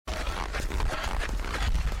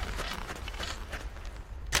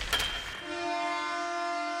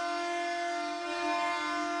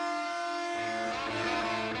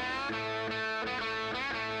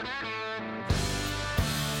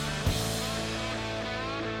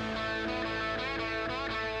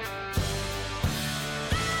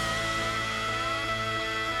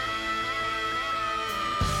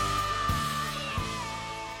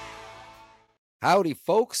Howdy,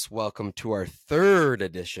 folks. Welcome to our third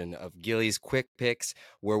edition of Gilly's Quick Picks,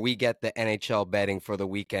 where we get the NHL betting for the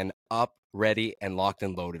weekend up, ready, and locked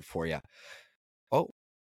and loaded for you. Oh,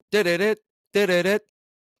 did it.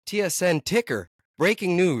 TSN ticker.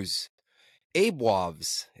 Breaking news. Abe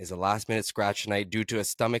Wavs is a last-minute scratch tonight due to a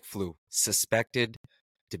stomach flu, suspected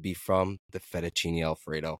to be from the fettuccine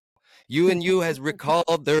Alfredo. UNU has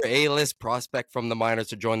recalled their A-list prospect from the minors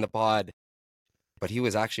to join the pod, but he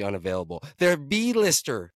was actually unavailable. Their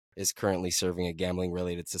B-lister is currently serving a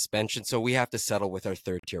gambling-related suspension, so we have to settle with our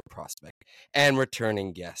third-tier prospect and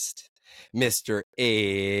returning guest, Mr.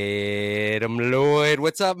 A.Lloyd.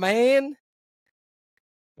 What's up, man?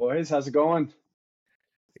 Boys, how's it going?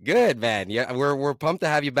 Good, man. Yeah, we're pumped to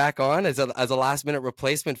have you back on as a last-minute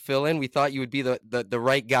replacement fill-in. We thought you would be the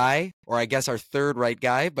right guy, or I guess our third right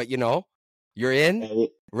guy, but you're in,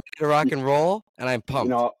 ready to rock and roll, and I'm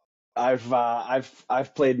pumped.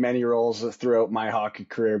 I've played many roles throughout my hockey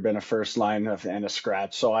career, been a first line and a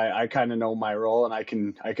scratch, so I kind of know my role, and I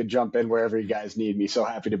could jump in wherever you guys need me. So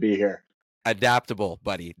happy to be here. Adaptable,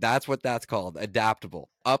 buddy. That's what that's called. Adaptable.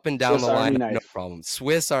 Up and down Swiss the Army line, knife. no problem.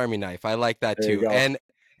 Swiss Army knife. I like that There you too. go.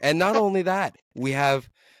 And not only that, we have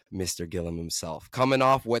Mr. Gillum himself coming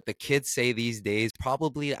off what the kids say these days,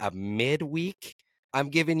 probably a midweek. I'm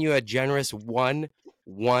giving you a generous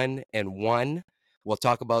 1-1-1. We'll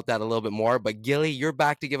talk about that a little bit more. But Gilly, you're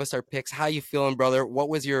back to give us our picks. How you feeling, brother? What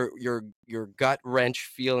was your gut wrench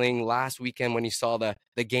feeling last weekend when you saw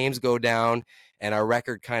the games go down and our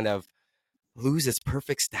record kind of lose its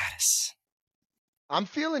perfect status? I'm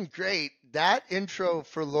feeling great. That intro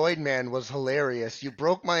for Lloyd, man, was hilarious. You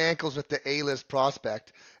broke my ankles with the A-list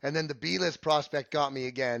prospect, and then the B-list prospect got me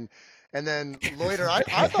again. And then Lloyder,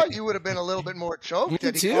 I thought you would have been a little bit more choked. Me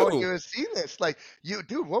Did he call you too. a C-list? Like,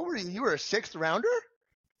 dude, what were you? You were a sixth rounder?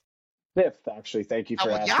 Fifth, actually. Thank you for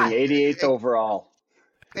well, asking. yeah, 88th overall.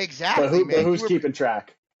 exactly, man. Who's keeping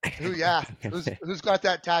track? Who's got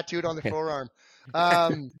that tattooed on the forearm?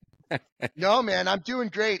 No, man, I'm doing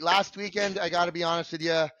great. Last weekend, I got to be honest with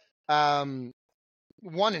you, 1-2.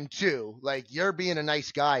 Like, you're being a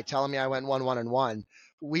nice guy telling me I went 1-1-1.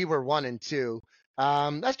 We were 1-2.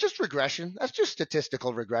 That's just regression. That's just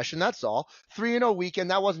statistical regression. That's all. 3-0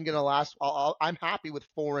 weekend. That wasn't going to last. I'm happy with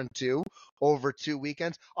 4-2 over 2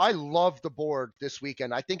 weekends. I love the board this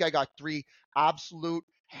weekend. I think I got 3 absolute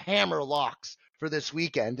hammer locks for this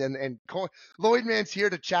weekend. And Lloyd Man's here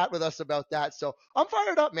to chat with us about that. So I'm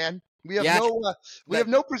fired up, man. We have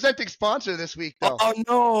no presenting sponsor this week, though. Oh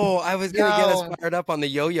no, I was gonna get us fired up on the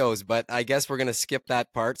yo-yos, but I guess we're gonna skip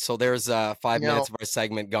that part. So there's 5 minutes of our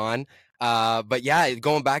segment gone. But yeah,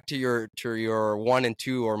 going back to your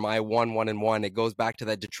 1-2 or my 1-1-1, it goes back to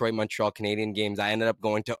that Detroit Montreal Canadian games. I ended up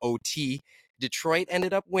going to OT. Detroit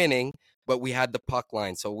ended up winning, but we had the puck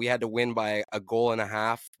line, so we had to win by a goal and a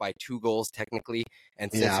half, by 2 goals technically.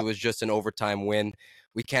 And since it was just an overtime win,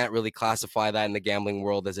 we can't really classify that in the gambling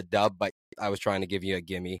world as a dub, but I was trying to give you a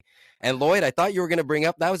gimme. And Lloyd, I thought you were going to bring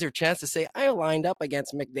up, that was your chance to say, I lined up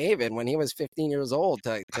against McDavid when he was 15 years old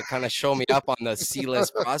to kind of show me up on the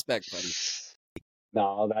C-list prospect, buddy.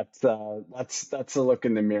 No, that's a look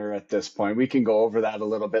in the mirror at this point. We can go over that a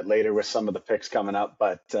little bit later with some of the picks coming up,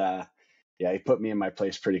 but yeah, he put me in my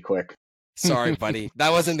place pretty quick. Sorry, buddy.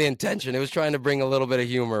 That wasn't the intention. It was trying to bring a little bit of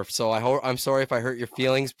humor. So I'm sorry if I hurt your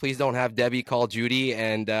feelings. Please don't have Debbie call Judy,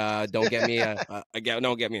 and don't get me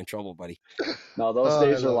don't get me in trouble, buddy. No, those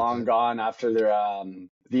days are long gone after the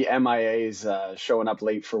MIAs showing up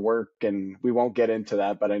late for work, and we won't get into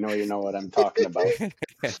that, but I know you know what I'm talking about.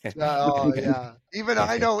 Oh, yeah. Even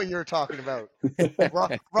I know what you're talking about.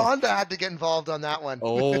 Rhonda had to get involved on that one.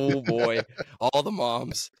 Oh, boy. All the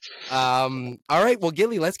moms. All right. Well,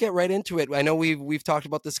 Gilly, let's get right into it. I know we've talked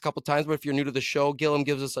about this a couple times, but if you're new to the show, Gillum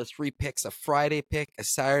gives us our 3 picks, a Friday pick, a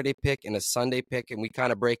Saturday pick, and a Sunday pick, and we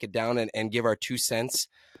kind of break it down and give our 2 cents.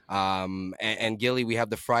 And Gilly, we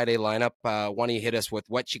have the Friday lineup. Why don't you hit us with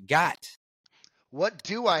what you got? What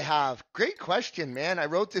do I have? Great question, man. I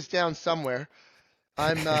wrote this down somewhere.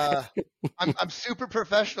 I'm super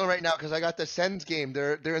professional right now because I got the Sens game.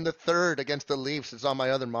 They're in the 3rd against the Leafs. It's on my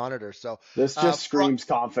other monitor. So this just screams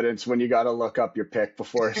confidence when you got to look up your pick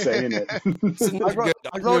before saying it.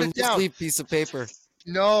 I wrote it down. Piece of paper.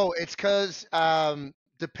 No, it's because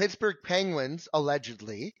the Pittsburgh Penguins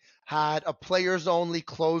allegedly had a players-only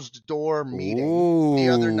closed-door meeting the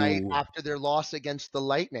other night after their loss against the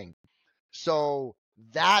Lightning. So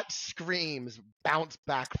that screams bounce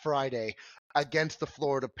back Friday against the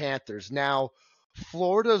Florida Panthers. Now,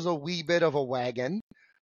 Florida's a wee bit of a wagon.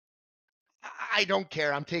 I don't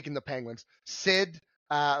care. I'm taking the Penguins. Sid,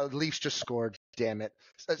 Leafs just scored. Damn it.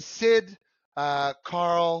 Sid,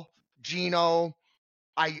 Carl, Gino,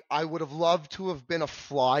 I would have loved to have been a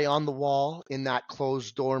fly on the wall in that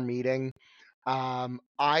closed door meeting.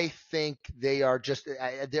 I think they are just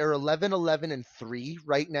they're 11-11-3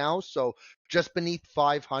 right now, so just beneath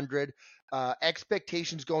 500.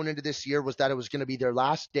 Expectations going into this year was that it was going to be their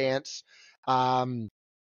last dance.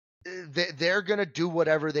 They're going to do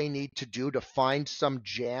whatever they need to do to find some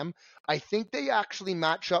jam. I think they actually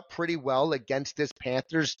match up pretty well against this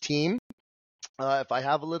Panthers team. If I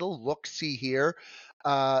have a little look-see here,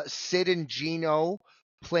 Sid and Gino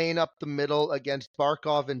playing up the middle against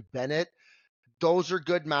Barkov and Bennett. Those are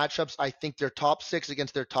good matchups. I think they're top 6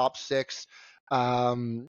 against their top 6.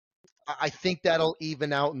 I think that'll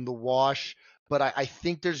even out in the wash, but I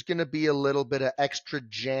think there's going to be a little bit of extra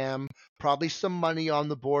jam, probably some money on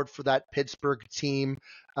the board for that Pittsburgh team.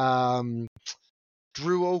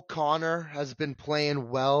 Drew O'Connor has been playing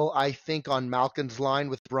well, I think, on Malkin's line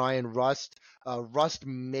with Brian Rust. Rust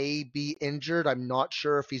may be injured. I'm not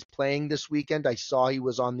sure if he's playing this weekend. I saw he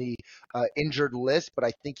was on the injured list, but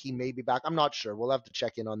I think he may be back. I'm not sure. We'll have to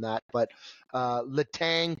check in on that. But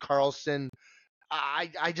Letang, Carlson,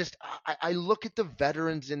 I look at the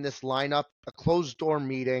veterans in this lineup, a closed door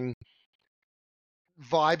meeting.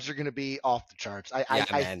 Vibes are going to be off the charts. I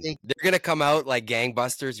think they're going to come out like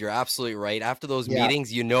gangbusters. You're absolutely right. After those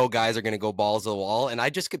meetings, guys are going to go balls to the wall. And I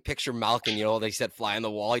just could picture Malkin, they said fly on the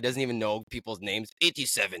wall. He doesn't even know people's names.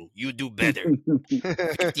 87, you do better.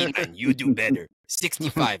 59, you do better.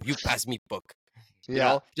 65, you pass me book.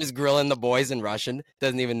 Just grilling the boys in Russian.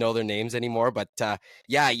 Doesn't even know their names anymore. But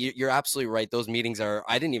you're absolutely right. Those meetings I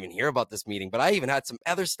didn't even hear about this meeting, but I even had some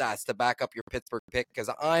other stats to back up your Pittsburgh pick because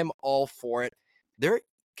I'm all for it.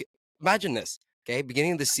 Imagine this, okay?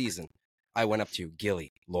 Beginning of the season, I went up to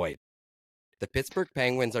Gilly, Lloyd. The Pittsburgh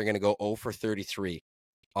Penguins are going to go 0 for 33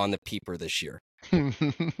 on the peeper this year.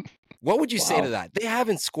 What would you say to that? They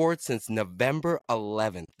haven't scored since November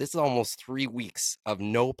 11th. This is almost 3 weeks of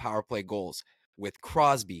no power play goals with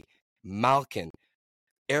Crosby, Malkin,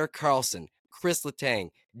 Erik Karlsson, Chris Letang,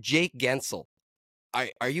 Jake Gensel.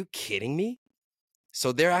 Are you kidding me?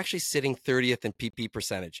 So they're actually sitting 30th in PP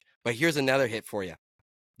percentage. But here's another hit for you.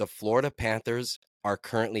 The Florida Panthers are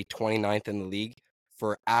currently 29th in the league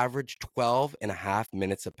for average 12 and a half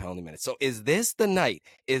minutes of penalty minutes. So is this the night?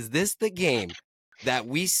 Is this the game that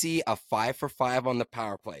we see a 5 for 5 on the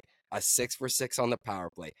power play, a 6 for 6 on the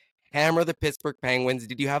power play? Hammer the Pittsburgh Penguins.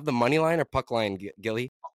 Did you have the money line or puck line,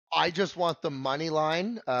 Gilly? I just want the money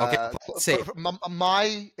line. Okay,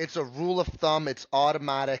 it's a rule of thumb. It's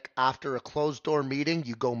automatic. After a closed door meeting,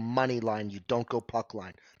 you go money line. You don't go puck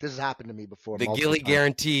line. This has happened to me before. The Gilly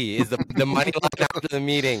guarantee is the money line after the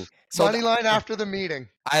meeting. So money line after the meeting.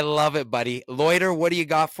 I love it, buddy. Lloyder, what do you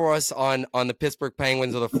got for us on the Pittsburgh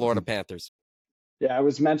Penguins or the Florida Panthers? Yeah, I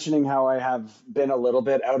was mentioning how I have been a little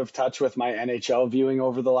bit out of touch with my NHL viewing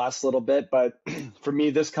over the last little bit, but for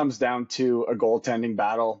me, this comes down to a goaltending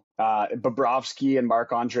battle. Bobrovsky and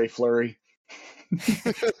Marc-Andre Fleury.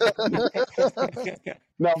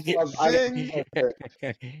 No, I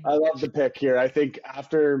love the pick here. I think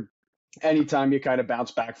after any time you kind of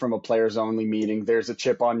bounce back from a players only meeting, there's a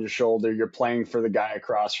chip on your shoulder. You're playing for the guy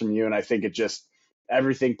across from you, and I think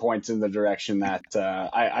everything points in the direction that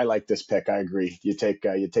I like this pick. I agree. You take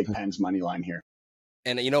Penn's money line here.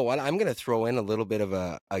 And you know what? I'm going to throw in a little bit of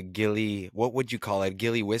a Gilly. What would you call it?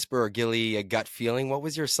 Gilly whisper or Gilly a gut feeling? What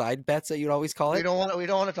was your side bets that you'd always call it? We don't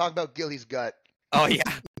want to talk about Gilly's gut. Oh yeah,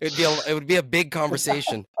 it would be a big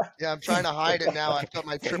conversation. Yeah, I'm trying to hide it now. I've got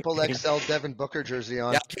my triple XL Devin Booker jersey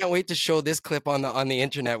on. Yeah, I can't wait to show this clip on the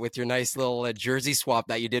internet with your nice little jersey swap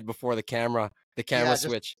that you did before the camera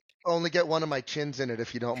switch. Only get one of my chins in it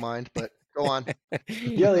if you don't mind, but go on.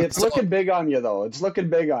 Gilly, it's looking big on you, though. It's looking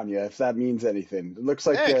big on you, if that means anything. It looks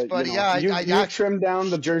like you trimmed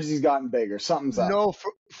down, the jersey's gotten bigger. Something's up. No,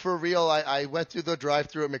 for real, I went through the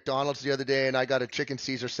drive-thru at McDonald's the other day, and I got a chicken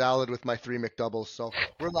Caesar salad with my 3 McDoubles. So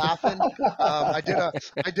we're laughing. I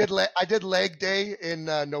did leg day in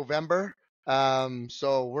November,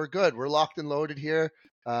 so we're good. We're locked and loaded here.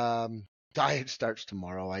 Diet starts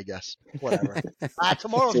tomorrow, I guess. Whatever.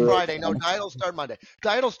 Tomorrow's Friday. No, diet will start Monday.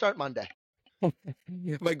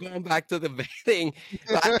 But going back to the betting,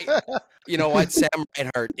 you know what? Sam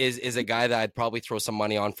Reinhart is a guy that I'd probably throw some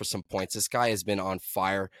money on for some points. This guy has been on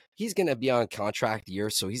fire. He's going to be on contract year,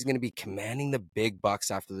 so he's going to be commanding the big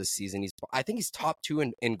bucks after this season. I think he's top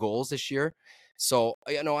 2 in goals this year. So,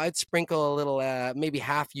 I'd sprinkle a little, maybe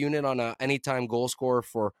half unit on a anytime goal scorer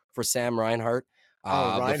for Sam Reinhart.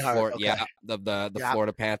 Reinhart. The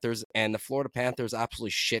Florida Panthers, and the Florida Panthers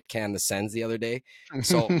absolutely shit canned the Sens the other day.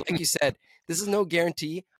 So, like you said, this is no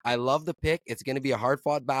guarantee. I love the pick. It's going to be a hard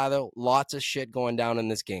fought battle. Lots of shit going down in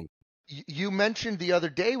this game. You mentioned the other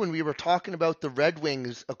day when we were talking about the Red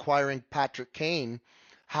Wings acquiring Patrick Kane,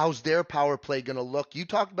 how's their power play going to look? You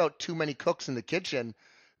talked about too many cooks in the kitchen.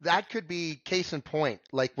 That could be case in point,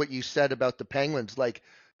 like what you said about the Penguins. Like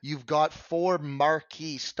you've got four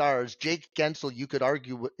marquee stars. Jake Gensel, you could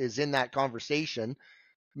argue, is in that conversation.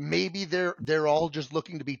 Maybe they're all just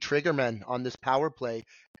looking to be triggermen on this power play.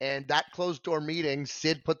 And that closed door meeting,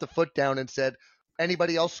 Sid put the foot down and said,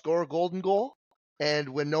 "Anybody else score a golden goal?" And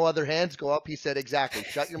when no other hands go up, he said, "Exactly.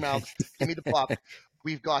 Shut your mouths. Give me the puck.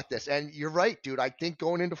 We've got this." And you're right, dude. I think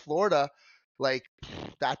going into Florida, like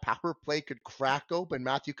that power play could crack open.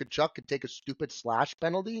 Matthew Tkachuk could take a stupid slash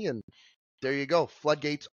penalty, and there you go.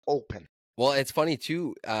 Floodgates open. Well, it's funny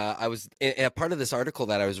too. I was in a part of this article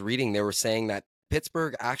that I was reading. They were saying that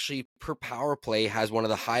Pittsburgh actually per power play has one of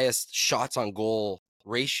the highest shots on goal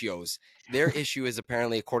ratios. Their issue is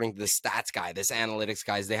apparently, according to the stats guy, this analytics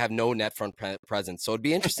guys, they have no net front presence. So it'd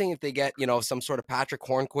be interesting if they get, some sort of Patrick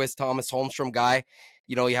Hornquist, Thomas Holmstrom guy.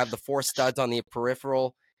 You have the four studs on the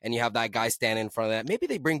peripheral, and you have that guy standing in front of that. Maybe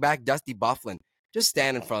they bring back Dusty Bufflin. Just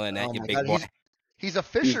stand in front of the net, you big God, boy. He's a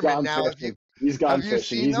fisherman now. He's gone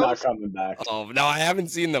fishing. He's not coming back. Oh, no, I haven't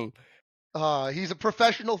seen them. He's a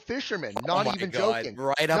professional fisherman. Not even God. joking.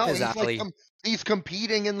 Right up his alley. He's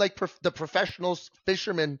competing in like the professional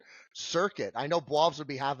fisherman circuit. I know Bobs would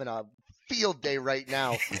be having a field day right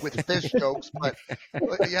now with fish jokes, but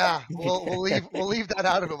yeah, we'll leave that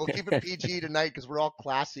out of it. We'll keep it PG tonight because we're all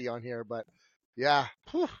classy on here. But yeah.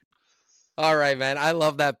 Whew. All right, man. I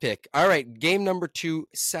love that pick. All right, game number 2,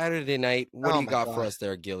 Saturday night. What do you got for us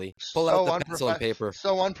there, Gilly? Pull out the pencil and paper.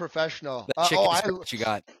 So unprofessional. What you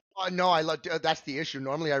got? No, I love. That's the issue.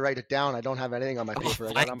 Normally, I write it down. I don't have anything on my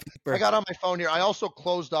paper. I got on my phone here. I also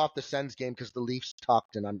closed off the Sens game because the Leafs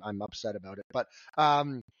tucked, and I'm upset about it. But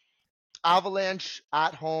Avalanche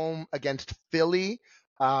at home against Philly.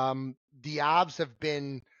 The Avs have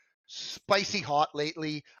been spicy hot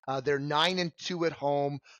lately. They're 9-2 at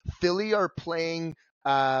home. Philly are playing.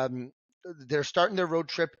 They're starting their road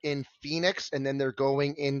trip in Phoenix, and then they're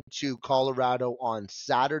going into Colorado on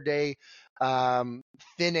Saturday.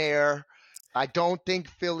 Thin air. I don't think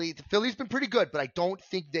Philly's been pretty good, but I don't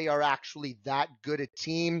think they are actually that good a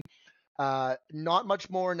team. Not much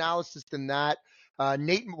more analysis than that.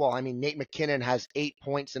 Nate McKinnon has 8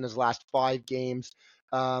 points in his last 5 games.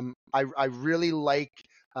 I really like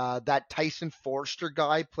that Tyson Forster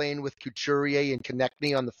guy playing with Couturier and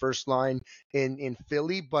Konechny on the first line in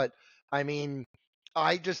Philly. But I mean,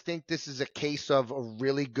 I just think this is a case of a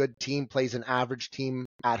really good team plays an average team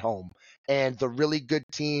at home. And the really good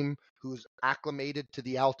team who's acclimated to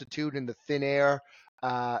the altitude and the thin air,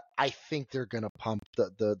 I think they're going to pump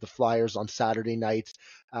the Flyers on Saturday nights.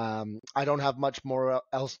 I don't have much more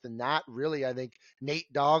else than that, really. I think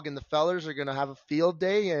Nate Dogg and the Fellers are going to have a field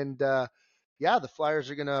day. And, the Flyers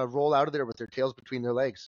are going to roll out of there with their tails between their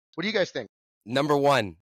legs. What do you guys think? Number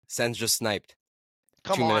 1, Sens just sniped.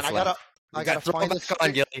 Come on, I gotta find this.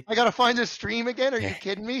 I gotta find this stream again. Are you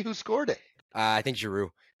kidding me? Who scored it? I think Giroux.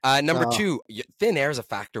 Number 2, thin air is a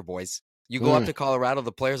factor, boys. You go up to Colorado,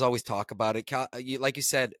 the players always talk about it. Like you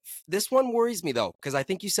said, this one worries me though, because I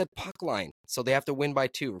think you said puck line, so they have to win by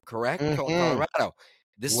 2, correct? Colorado.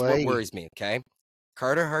 This is what worries me. Okay,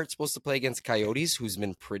 Carter Hart's supposed to play against Coyotes, who's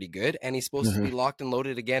been pretty good, and he's supposed to be locked and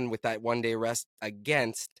loaded again with that 1-day rest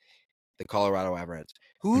against the Colorado Avalanche.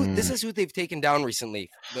 This is who they've taken down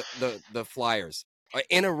recently, the Flyers,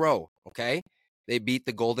 in a row, okay? They beat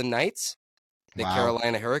the Golden Knights, the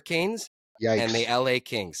Carolina Hurricanes, and the LA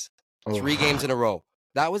Kings. 3 games in a row.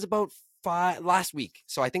 That was about 5 last week.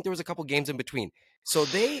 So I think there was a couple games in between. So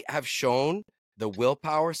they have shown the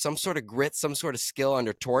willpower, some sort of grit, some sort of skill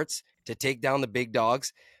under Torts to take down the big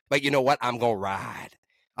dogs. But you know what? I'm going to ride.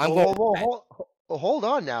 Hold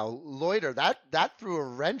on now, Lloyd. That threw a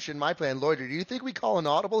wrench in my plan. Lloyd, do you think we call an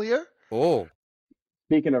audible here? Oh.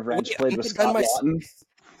 Speaking of wrench, played with Scott Lawton.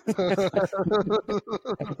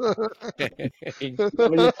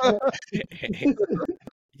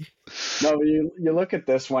 No, but you look at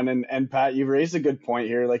this one, and Pat, you raised a good point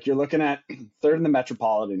here. Like you're looking at third in the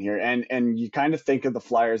Metropolitan here, and you kind of think of the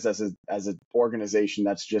Flyers as an organization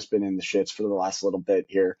that's just been in the shits for the last little bit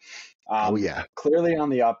here. Clearly on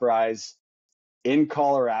the uprise in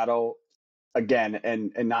Colorado again,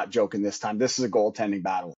 and not joking this time. This is a goaltending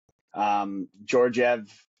battle. Georgiev,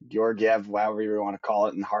 however you want to call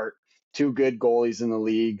it, and Hart, 2 good goalies in the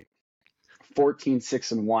league.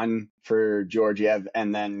 14-6-1 for Georgiev,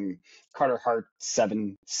 and then Carter Hart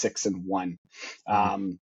 7-6-1.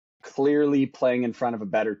 Clearly playing in front of a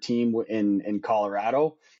better team in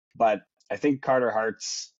Colorado, but I think Carter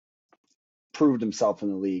Hart's proved himself in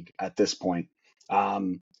the league at this point.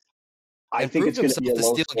 I and think proved it's going to himself be a to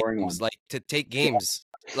low steal scoring games, one. like to take games.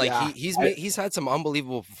 Like Yeah. he's had some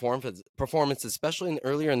unbelievable performances, especially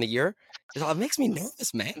earlier in the year. It makes me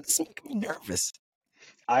nervous, man. This is making me nervous.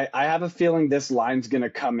 I have a feeling this line's going to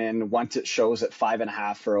come in once it shows at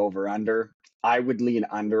 5.5 for over under. I would lean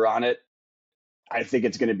under on it. I think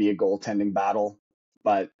it's going to be a goaltending battle,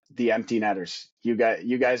 but the empty netters. You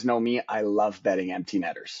guys know me. I love betting empty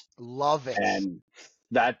netters, Love it. and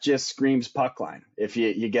that just screams puck line. If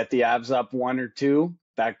you get the Avs up 1 or 2,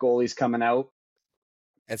 that goalie's coming out.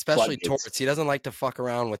 Especially Floodgates. Torts, he doesn't like to fuck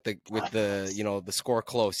around with the the score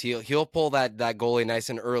close. He'll pull that goalie nice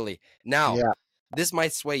and early. Now, Yeah. this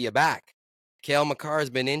might sway you back. Cale Makar has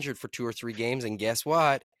been injured for 2 or 3 games, and guess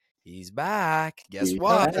what? He's back. Guess He's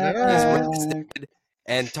what? back. He's rested.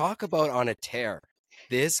 And talk about on a tear.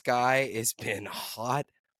 This guy has been hot.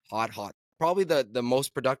 Probably the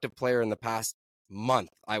most productive player in the past month,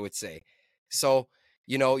 I would say. So,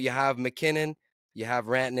 you have McKinnon, you have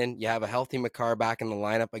Rantanen, you have a healthy Makar back in the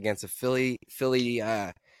lineup against a Philly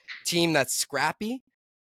team that's scrappy.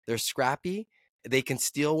 They're scrappy. They can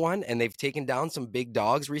steal one, and they've taken down some big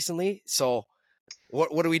dogs recently. So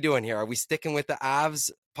what are we doing here? Are we sticking with the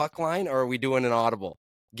Avs puck line, or are we doing an audible?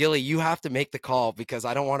 Gilly, you have to make the call because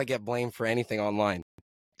I don't want to get blamed for anything online.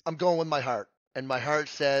 I'm going with my heart, and my heart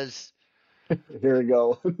says Here we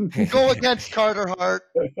go. go against Carter Hart.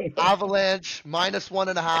 Avalanche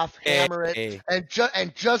 -1.5. Hammer it, Hey. and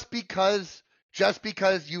just because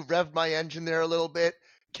you revved my engine there a little bit,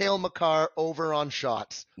 Cale Makar over on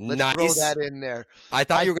shots. Let's throw that in there. I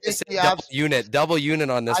thought you were going to say double unit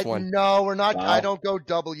on this one. No, we're not. Wow. I don't go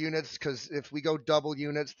double units because if we go double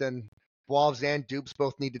units, then Wolves and Dupes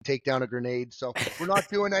both need to take down a grenade. So we're not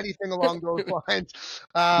doing anything along those lines.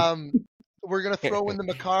 We're going to throw in the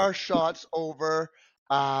Makar shots over.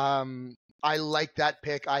 I like that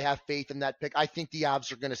pick. I have faith in that pick. I think the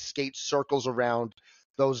Avs are going to skate circles around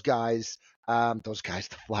those guys.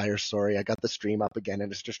 The Flyers, sorry. I got the stream up again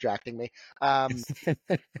and it's distracting me.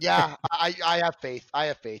 Yeah, I have faith. I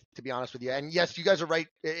have faith, to be honest with you. And yes, you guys are right.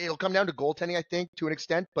 It'll come down to goaltending, I think, to an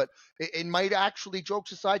extent, but it might actually,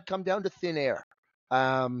 jokes aside, come down to thin air.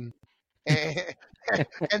 And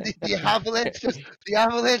the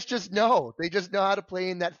Avalanche just know. They just know how to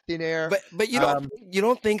play in that thin air. But you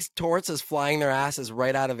don't think Torts is flying their asses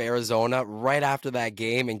right out of Arizona right after that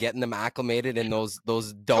game and getting them acclimated in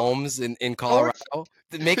those domes in Colorado,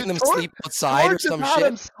 making them sleep outside Torts or some has shit?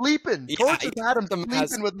 Had them sleeping. Yeah, Torts has had them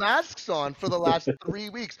sleeping with masks on for the last 3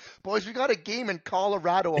 weeks. Boys, we got a game in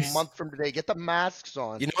Colorado a month from today. Get the masks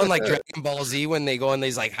on. In like Dragon Ball Z when they go in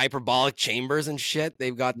these like hyperbolic chambers and shit,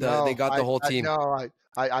 they've got the whole team.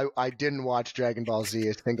 I didn't watch Dragon Ball Z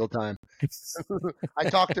a single time. I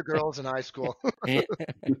talked to girls in high school.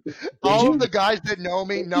 All the guys that know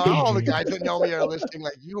me are listening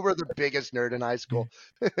like you were the biggest nerd in high school.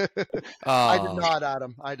 I did not,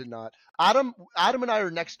 Adam. I did not. Adam and I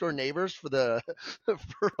are next door neighbors for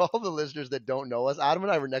all the listeners that don't know us. Adam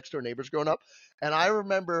and I were next door neighbors growing up, and I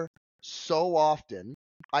remember so often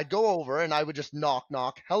I'd go over and I would just knock,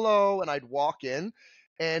 hello, and I'd walk in.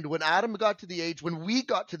 And when we got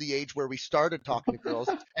to the age where we started talking to girls,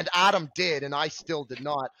 and Adam did, and I still did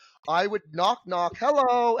not, I would knock,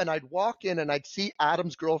 hello, and I'd walk in and I'd see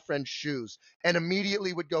Adam's girlfriend's shoes and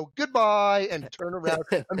immediately would go goodbye and turn around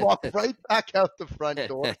and walk right back out the front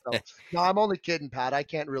door. So, no, I'm only kidding, Pat. I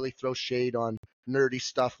can't really throw shade on nerdy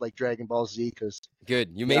stuff like Dragon Ball Z because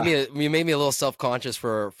good. You made me a little self-conscious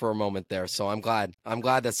for a moment there. So I'm glad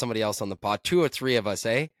that somebody else on the pod, 2 or 3 of us,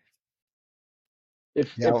 eh?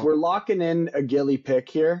 If we're locking in a Gilly pick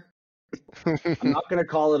here, I'm not going to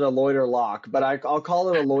call it a Lloyd or lock, but I'll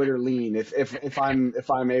call it a Lloyd or lean if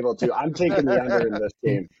I'm able to. I'm taking the under in this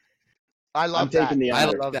game. I love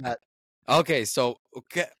that. Okay, so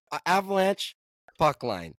Avalanche puck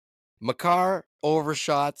line, Makar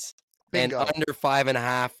overshots and under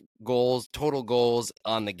 5.5 goals, total goals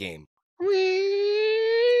on the game.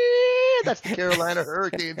 That's the Carolina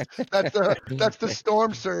Hurricanes. That's the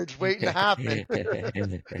storm surge waiting to happen.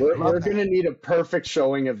 We're going to need a perfect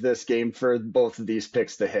showing of this game for both of these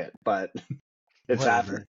picks to hit, but it's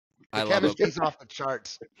happening. The chemistry's off the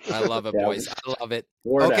charts. I love it, boys. I love it.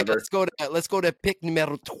 Whatever. Okay, let's go to pick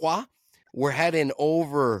numero 3. We're heading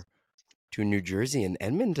over to New Jersey and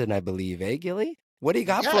Edmonton, I believe, eh, Gilly? What do you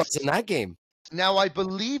got for us in that game? Now, I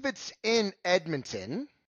believe it's in Edmonton.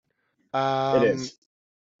 It is.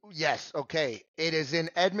 Yes, okay. It is in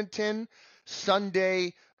Edmonton,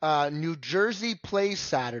 Sunday. New Jersey plays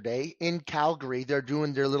Saturday in Calgary. They're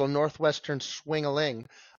doing their little Northwestern swing-a-ling.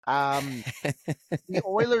 The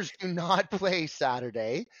Oilers do not play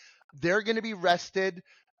Saturday. They're going to be rested.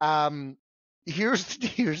 here's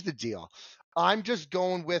the deal. I'm just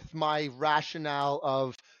going with my rationale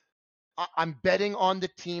of I'm betting on the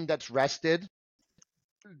team that's rested.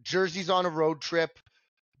 Jersey's on a road trip.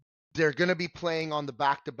 They're going to be playing on the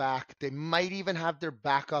back-to-back. They might even have their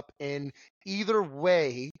backup in. Either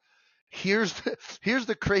way, here's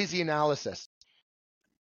the crazy analysis.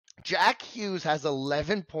 Jack Hughes has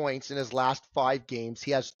 11 points in his last 5 games.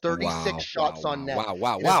 He has 36 shots on net in his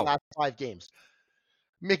last 5 games.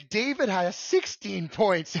 McDavid has 16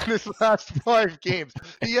 points in his last 5 games.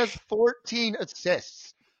 He has 14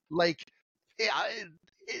 assists. Like,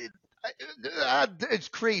 it's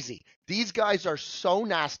crazy. These guys are so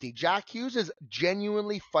nasty. Jack Hughes is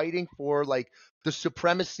genuinely fighting for, like, the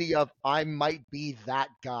supremacy of, I might be that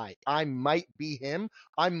guy. I might be him.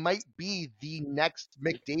 I might be the next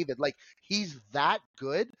McDavid. Like, he's that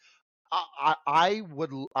good.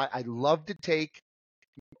 I'd love to take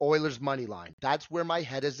Oilers money line. That's where my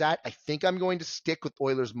head is at. I think I'm going to stick with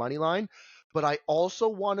Oilers money line, but I also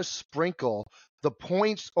want to sprinkle the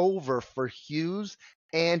points over for Hughes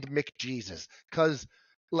and McJesus, because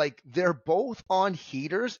like they're both on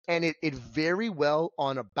heaters, and it very well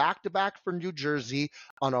on a back-to-back for New Jersey,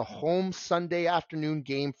 on a home Sunday afternoon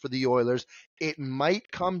game for the Oilers, it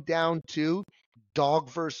might come down to dog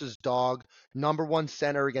versus dog, number one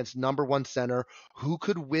center against number one center, who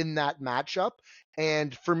could win that matchup.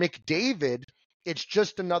 And for McDavid, it's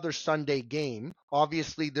just another Sunday game.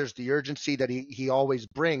 Obviously, there's the urgency that he always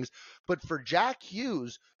brings. But for Jack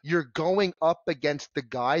Hughes, you're going up against the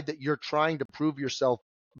guy that you're trying to prove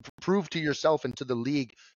to yourself and to the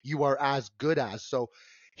league you are as good as. So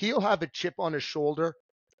he'll have a chip on his shoulder.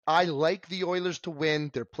 I like the Oilers to win.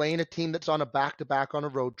 They're playing a team that's on a back-to-back on a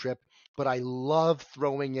road trip, but I love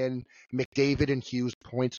throwing in McDavid and Hughes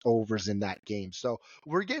points overs in that game. So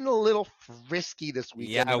we're getting a little frisky this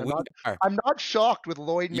weekend. Yeah, we are. I'm not shocked with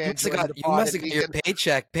Lloyd, man. You must have got your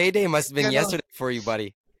paycheck. Payday must have been yesterday for you,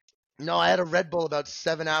 buddy. No, I had a Red Bull about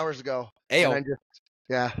 7 hours ago. Hey, well,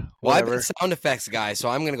 I've been a sound effects guy, so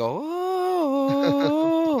I'm going to go,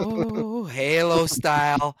 oh, Halo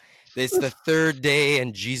style. It's the 3rd day,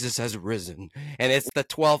 and Jesus has risen. And it's the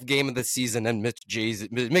 12th game of the season, and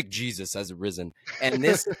McJesus has risen. And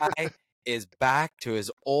this guy is back to his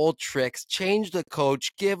old tricks. Change the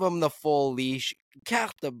coach, give him the full leash,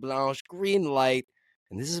 carte blanche, green light.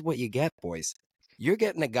 And this is what you get, boys. You're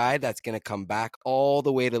getting a guy that's going to come back all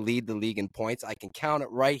the way to lead the league in points. I can count it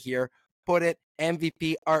right here. Put it,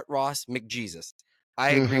 MVP, Art Ross, McJesus.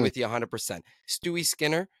 I agree with you 100%. Stewie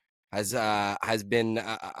Skinner has been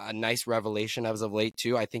a nice revelation as of late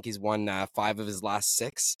too. I think he's won 5 of his last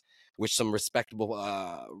 6, with some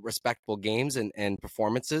respectable games and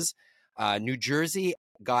performances. New Jersey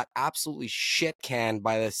got absolutely shit canned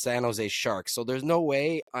by the San Jose Sharks, so there's no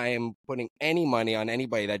way I am putting any money on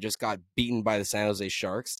anybody that just got beaten by the San Jose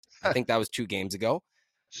Sharks. I think that was 2 games ago.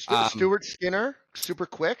 Stuart Skinner, super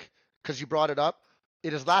quick, because you brought it up.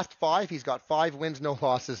 In his last 5, he's got 5 wins, no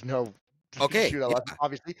losses, no shootout,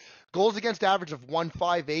 obviously. Goals against average of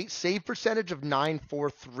 158, save percentage of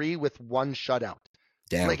 943 with 1 shutout.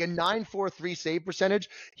 Damn. Like a 943 save percentage,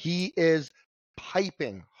 he is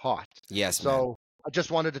piping hot. Yes. So man. I just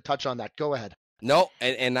wanted to touch on that. Go ahead. No,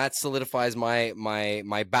 and that solidifies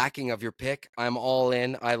my backing of your pick. I'm all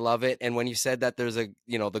in. I love it. And when you said that there's the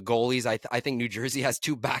goalies, I think New Jersey has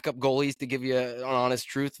 2 backup goalies, to give you an honest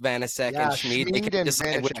truth, Vanasek and Schmid. They can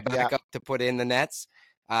decide which backup to put in the nets.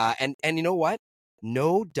 And you know what?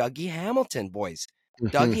 No Dougie Hamilton, boys.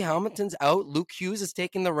 Dougie Hamilton's out. Luke Hughes is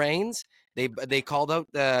taking the reins. They called up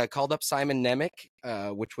Simon Nemec,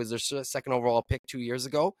 which was their 2nd overall pick 2 years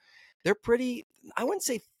ago. They're pretty, I wouldn't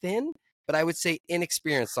say thin, but I would say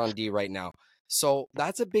inexperienced on D right now. So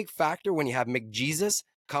that's a big factor when you have McJesus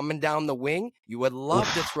coming down the wing. You would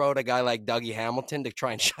love to throw out a guy like Dougie Hamilton to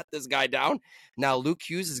try and shut this guy down. Now, Luke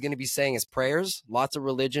Hughes is going to be saying his prayers. Lots of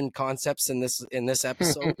religion concepts in this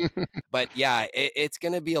episode. But yeah, it's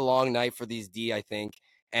going to be a long night for these D, I think.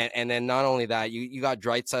 And then not only that, you got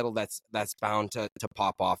Draisaitl that's bound to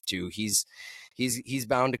pop off too. He's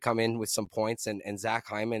bound to come in with some points, and Zach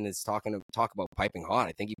Hyman is talk about piping hot.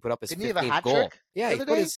 I think he put up his 15th goal. Yeah, he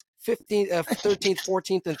put his 13th,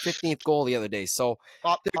 14th, and 15th goal the other day. So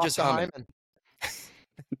they're just humming.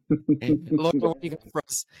 Look what you got for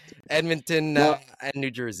us, Edmonton and New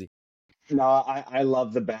Jersey. No, I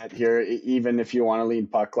love the bet here, even if you want to lean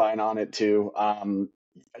puck line on it too.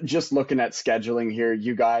 Just looking at scheduling here,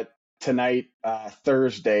 you got tonight,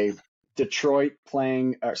 Thursday,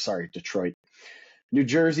 New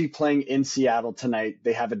Jersey playing in Seattle tonight.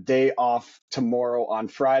 They have a day off tomorrow on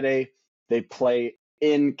Friday. They play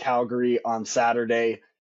in Calgary on Saturday.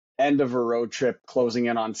 End of a road trip, closing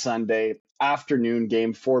in on Sunday. afternoon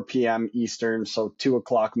game, 4 p.m. Eastern, so 2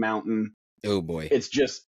 o'clock Mountain. Oh boy. It's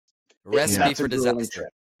just recipe for a grueling disaster.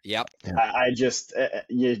 trip. Yep. Yeah. I just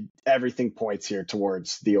everything points here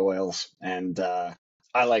towards the oils, and I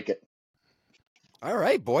like it. All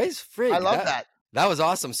right, boys. Frig, I love that. That was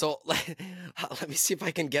awesome. So let me see if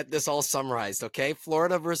I can get this all summarized. Okay,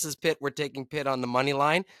 Florida versus Pitt. We're taking Pitt on the money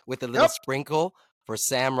line with a little sprinkle for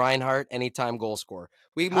Sam Reinhart, anytime goal scorer.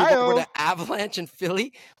 We move over to Avalanche and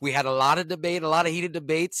Philly. We had a lot of debate, a lot of heated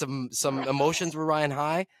debate. Some emotions were riding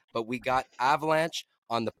high, but we got Avalanche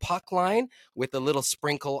on the puck line with a little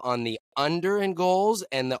sprinkle on the under in goals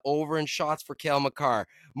and the over in shots for Cale Makar.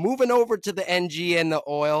 Moving over to the NG and the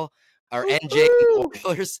oil, or NJ and the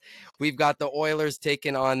Oilers. We've got the Oilers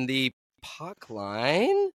taking on the puck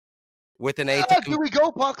line with an A. Do we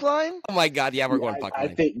go puck line? Oh my God! Yeah, we're going puck line.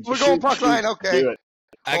 I think we're going puck line. Okay. Do it.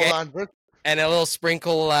 Okay. Hold on. And a little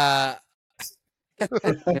sprinkle. That's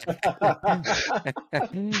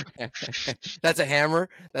a hammer.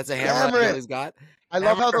 That's a hammer that Gilly's got. I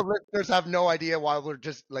love how the listeners have no idea why we're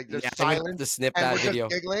just like there's silence to snip and that we're video.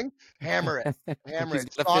 Just giggling. Hammer it. Hammer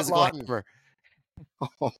it. A physical hammer.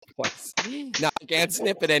 Oh, boys. No, I can't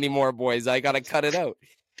snip it anymore, boys. I gotta cut it out.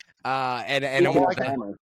 And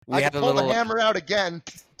we have a little the hammer out again.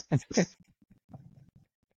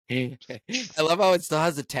 I love how it still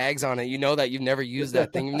has the tags on it. You know that you've never used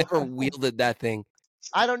that thing. You've never wielded that thing.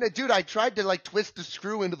 I don't know, dude. I tried to like twist the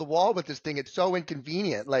screw into the wall with this thing. It's so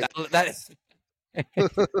inconvenient. Like that is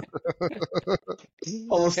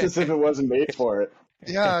almost as if it wasn't made for it.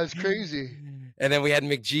 Yeah, it's crazy. And then we had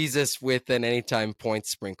McJesus with an anytime point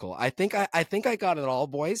sprinkle. I think I got it all,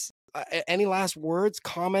 boys. Any last words,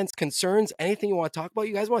 comments, concerns, anything you want to talk about?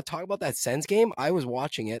 You guys want to talk about that Sens game? I was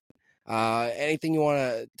watching it. Anything you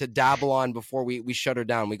want to dabble on before we shut her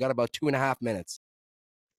down? We got about 2.5 minutes.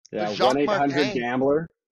 Yeah, 1-800-GAMBLER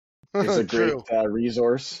is a great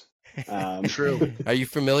resource. True. Are you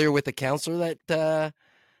familiar with the counselor that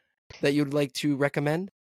you'd like to recommend?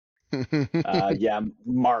 Yeah,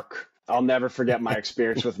 Mark. I'll never forget my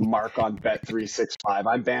experience with Mark on Bet365.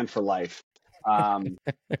 I'm banned for life. On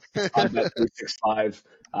Bet365.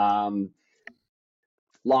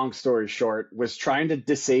 Long story short, was trying to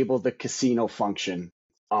disable the casino function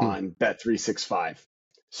on Bet365.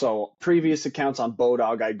 So previous accounts on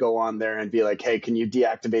Bodog, I'd go on there and be like, hey, can you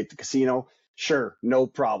deactivate the casino? Sure, no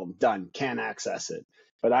problem. Done. Can't access it.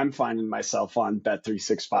 But I'm finding myself on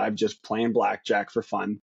Bet365 just playing blackjack for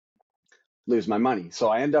fun. Lose my money. So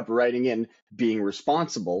I end up writing in being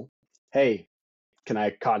responsible. Hey, can I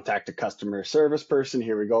contact a customer service person?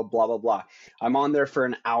 Here we go, blah, blah, blah. I'm on there for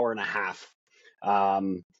an hour and a half,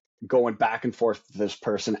 going back and forth with this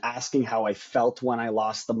person, asking how I felt when I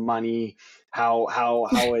lost the money, how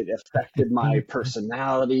it affected my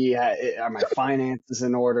personality, are my finances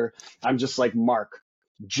in order? I'm just like, Mark,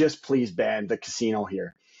 just please ban the casino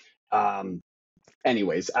here.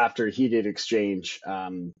 Anyways, after a heated exchange,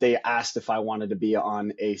 they asked if I wanted to be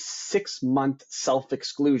on a 6-month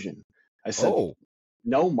self-exclusion. I said,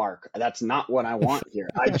 no, Mark, that's not what I want here.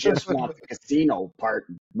 I just want the casino part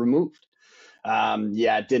removed.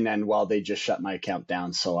 Yeah, it didn't end well. They just shut my account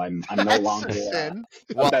down, so I'm no longer a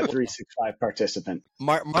Bet365 participant.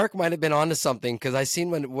 Mark might have been onto something, because I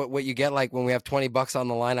seen what you get like when we have $20 on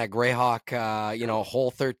the line at Greyhawk,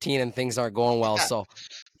 hole 13 and things aren't going well. So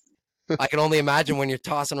I can only imagine when you're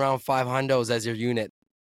tossing around 5 hundos as your unit.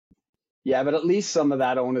 Yeah, but at least some of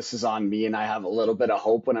that onus is on me, and I have a little bit of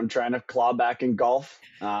hope when I'm trying to claw back in golf.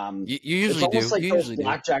 You usually it's almost do. like you those usually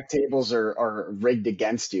blackjack tables are rigged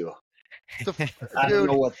against you. I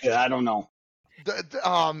don't know.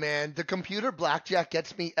 Oh man, the computer blackjack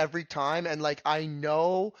gets me every time, and like I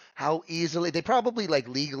know how easily they probably like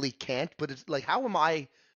legally can't, but it's like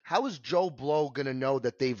how is Joe Blow gonna know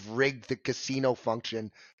that they've rigged the casino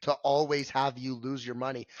function to always have you lose your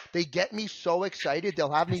money? They get me so excited.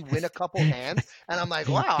 They'll have me win a couple hands, and I'm like,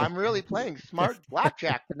 wow, I'm really playing smart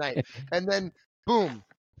blackjack tonight. And then boom,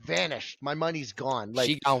 vanished. My money's gone.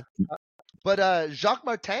 Like, but Jacques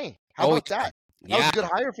Martin, how about that? That was a good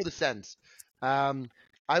hire for the Sens.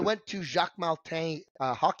 I went to Jacques Martin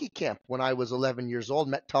hockey camp when I was 11 years old.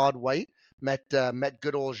 Met Todd White. Met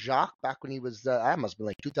good old Jacques back when he was, I must have been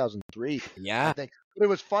like 2003. Yeah. I think. But it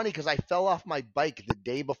was funny because I fell off my bike the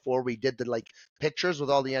day before we did the like pictures with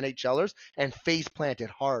all the NHLers and face planted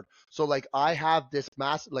hard. So like I have this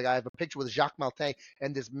massive, like I have a picture with Jacques Martin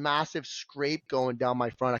and this massive scrape going down my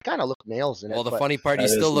front. I kind of look nails in it. Well, the funny part, you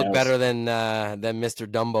still look better than Mr.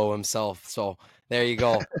 Dumbo himself. So there you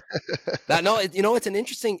go. It's an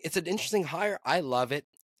interesting hire. I love it.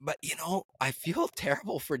 But I feel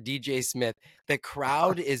terrible for DJ Smith. The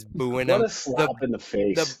crowd is booing What him. a slap in the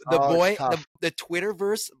face. The boy, tough. the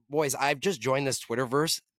Twitterverse, boys. I've just joined this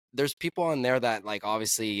Twitterverse. There's people on there that, like,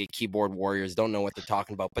 obviously keyboard warriors don't know what they're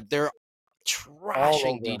talking about, but they're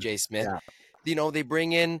trashing DJ Smith. Yeah.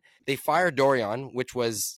 They fired Dorian, which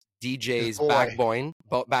was DJ's backbone.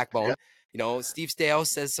 Yeah. Steve Stale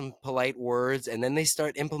says some polite words, and then they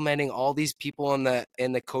start implementing all these people in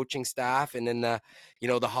the coaching staff and in the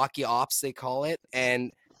hockey ops, they call it,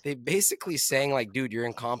 and they basically saying, like, dude, you're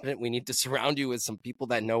incompetent. We need to surround you with some people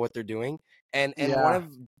that know what they're doing. And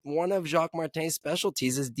one of Jacques Martin's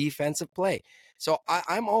specialties is defensive play. So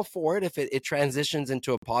I'm all for it if it transitions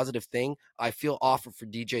into a positive thing. I feel awful for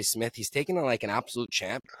DJ Smith. He's taking it like an absolute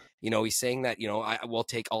champ. He's saying that, I will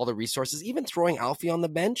take all the resources. Even throwing Alfie on the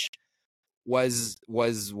bench was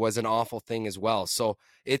an awful thing as well. So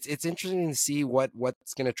it's interesting to see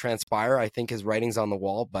what's going to transpire. I think his writing's on the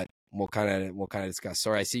wall, but we'll kind of discuss.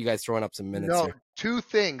 Sorry, I see you guys throwing up some minutes here. Two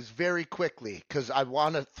things very quickly, because I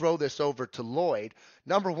want to throw this over to Lloyd.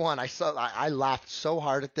 Number one, I laughed so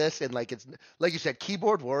hard at this, and it's like you said,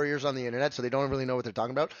 keyboard warriors on the internet, so they don't really know what they're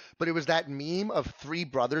talking about. But it was that meme of three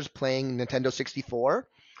brothers playing Nintendo 64.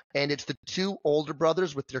 And it's the two older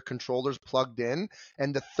brothers with their controllers plugged in,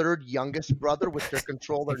 and the third youngest brother with their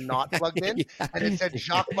controller not plugged in. Yeah. And it said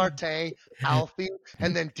Jacques Martin, Alfie,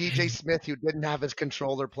 and then DJ Smith, who didn't have his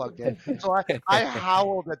controller plugged in. So I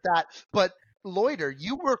howled at that. But Lloyder,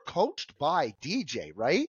 you were coached by DJ,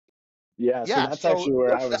 right? Yeah, so that's actually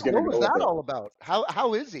where I was going to go. What was that all about?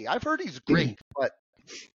 How is he? I've heard he's great, but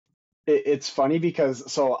it's funny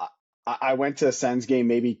because I went to a Sens game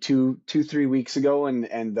maybe 3 weeks ago,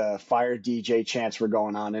 and the Fire DJ chants were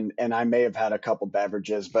going on, and I may have had a couple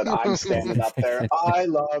beverages, but I'm standing up there, I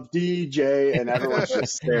love DJ, and everyone's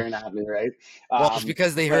just staring at me, right? Well, it's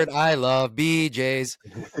because they heard I love BJ's.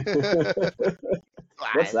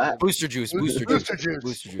 What's that? Booster juice.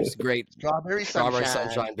 Great. Strawberry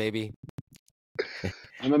sunshine, baby.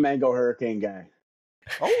 I'm a mango hurricane guy.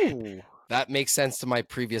 Oh. That makes sense to my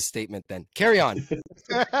previous statement then. Carry on.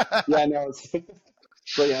 Yeah, no.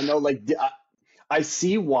 But yeah, no, I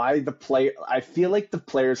see why I feel like the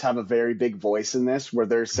players have a very big voice in this, where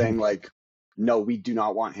they're saying, no, we do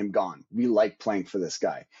not want him gone. We like playing for this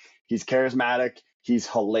guy. He's charismatic. He's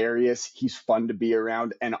hilarious. He's fun to be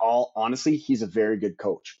around. And honestly, he's a very good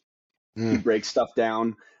coach. He breaks stuff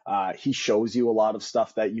down. He shows you a lot of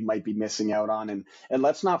stuff that you might be missing out on. And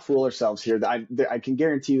let's not fool ourselves here. I can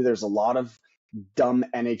guarantee you there's a lot of dumb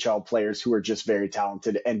NHL players who are just very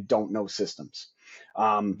talented and don't know systems.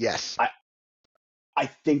 Yes. I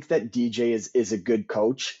think that DJ is a good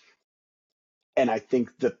coach. And I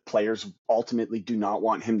think the players ultimately do not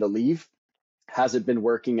want him to leave. Has it been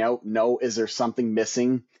working out? No. Is there something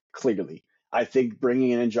missing? Clearly. I think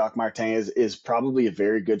bringing in Jacques Martin is probably a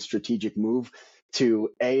very good strategic move to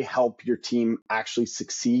help your team actually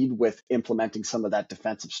succeed with implementing some of that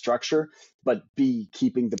defensive structure, but B,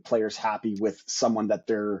 keeping the players happy with someone that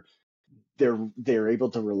they're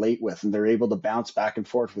able to relate with, and they're able to bounce back and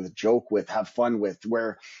forth with, joke with, have fun with,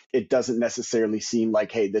 where it doesn't necessarily seem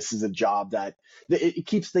like, hey, this is a job that it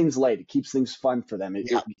keeps things light. It keeps things fun for them.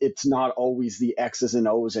 It's not always the X's and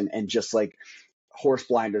O's and just like horse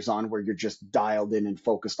blinders on, where you're just dialed in and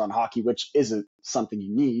focused on hockey, which isn't something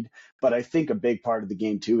you need. But I think a big part of the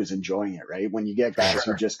game too is enjoying it, right? When you get guys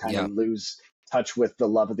who just kind of lose touch with the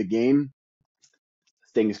love of the game,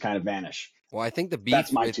 things kind of vanish. Well, I think the beef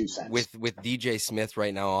That's my 2 cents. with DJ Smith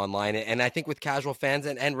right now online, and I think with casual fans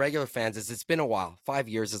and regular fans, is it's been a while. 5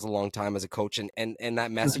 years is a long time as a coach, and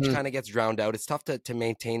that message kind of gets drowned out. It's tough to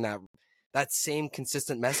maintain that same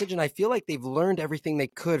consistent message, and I feel like they've learned everything they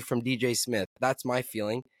could from DJ Smith. That's my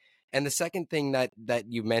feeling. And the second thing that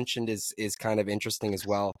you mentioned is kind of interesting as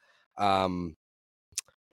well. Already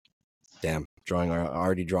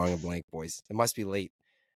drawing a blank, boys. It must be late.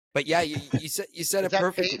 But yeah, you said it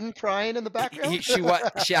perfectly. Peyton crying in the background?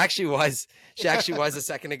 She actually was a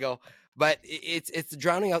second ago. But it's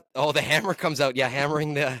drowning out. Oh, the hammer comes out. Yeah,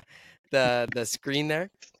 hammering the screen there,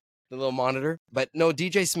 the little monitor. But no,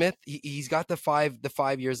 DJ Smith, he's got the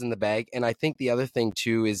 5 years in the bag. And I think the other thing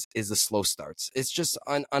too is the slow starts. It's just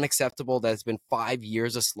unacceptable that it's been 5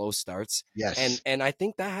 years of slow starts. Yes. And I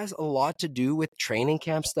think that has a lot to do with training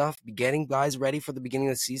camp stuff, getting guys ready for the beginning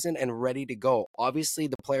of the season and ready to go. Obviously,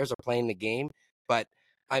 the players are playing the game, but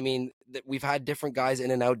I mean, we've had different guys in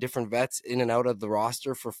and out, different vets in and out of the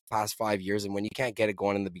roster for past 5 years. And when you can't get it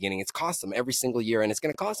going in the beginning, it's cost them every single year, and it's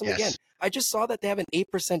going to cost them again. I just saw that they have an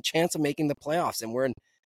 8% chance of making the playoffs, and we're in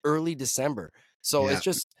early December. So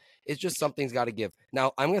It's just something's got to give.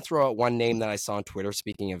 Now, I'm going to throw out one name that I saw on Twitter,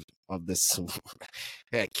 speaking of this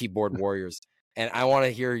keyboard warriors, and I want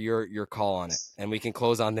to hear your call on it, and we can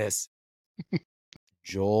close on this.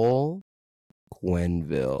 Joel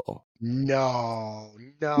Quenneville. No.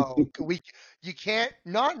 You can't,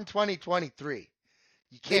 not in 2023.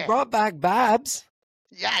 You can't. They brought back Babs.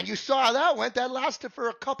 Yeah, you saw that that lasted for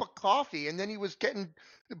a cup of coffee, and then he was spitting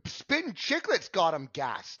chiclets got him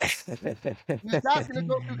gassed. He was asking to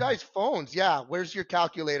go through guys' phones. Yeah, where's your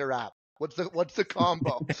calculator app? What's the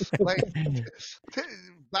combo? Like,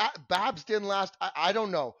 Babs didn't last. I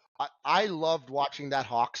don't know. I loved watching that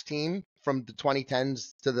Hawks team from the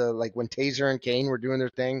 2010s to the, like, when Taser and Kane were doing their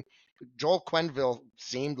thing. Joel Quenneville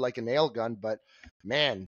seemed like a nail gun, but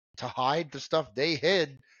man, to hide the stuff they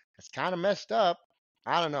hid, it's kind of messed up.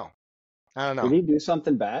 I don't know. Did he do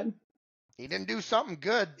something bad? He didn't do something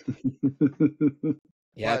good.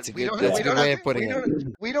 Yeah, that's a good way of putting it.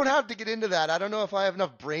 We don't have to get into that. I don't know if I have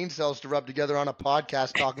enough brain cells to rub together on a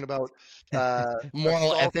podcast talking about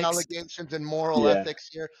moral ethics, allegations, and moral ethics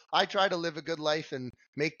here. I try to live a good life and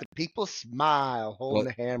make the people smile, holding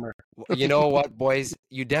a hammer. You know what, boys?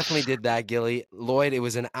 You definitely did that, Gilly. Lloyd, it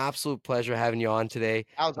was an absolute pleasure having you on today.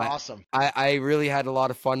 That was awesome. I really had a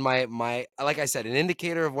lot of fun. My like I said, an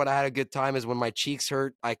indicator of what I had a good time is when my cheeks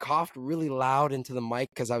hurt. I coughed really loud into the mic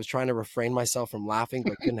because I was trying to refrain myself from laughing,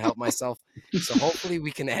 but couldn't help myself. So hopefully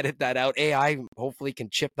we can edit that out. AI hopefully can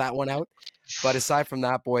chip that one out. But aside from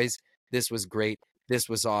that, boys, this was great. This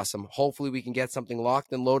was awesome. Hopefully we can get something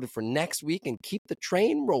locked and loaded for next week and keep the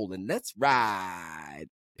train rolling. Let's ride.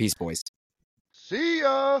 Peace, boys. See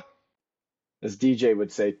ya. As DJ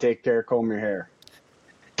would say, take care, comb your hair.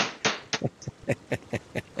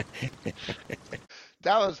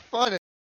 That was fun.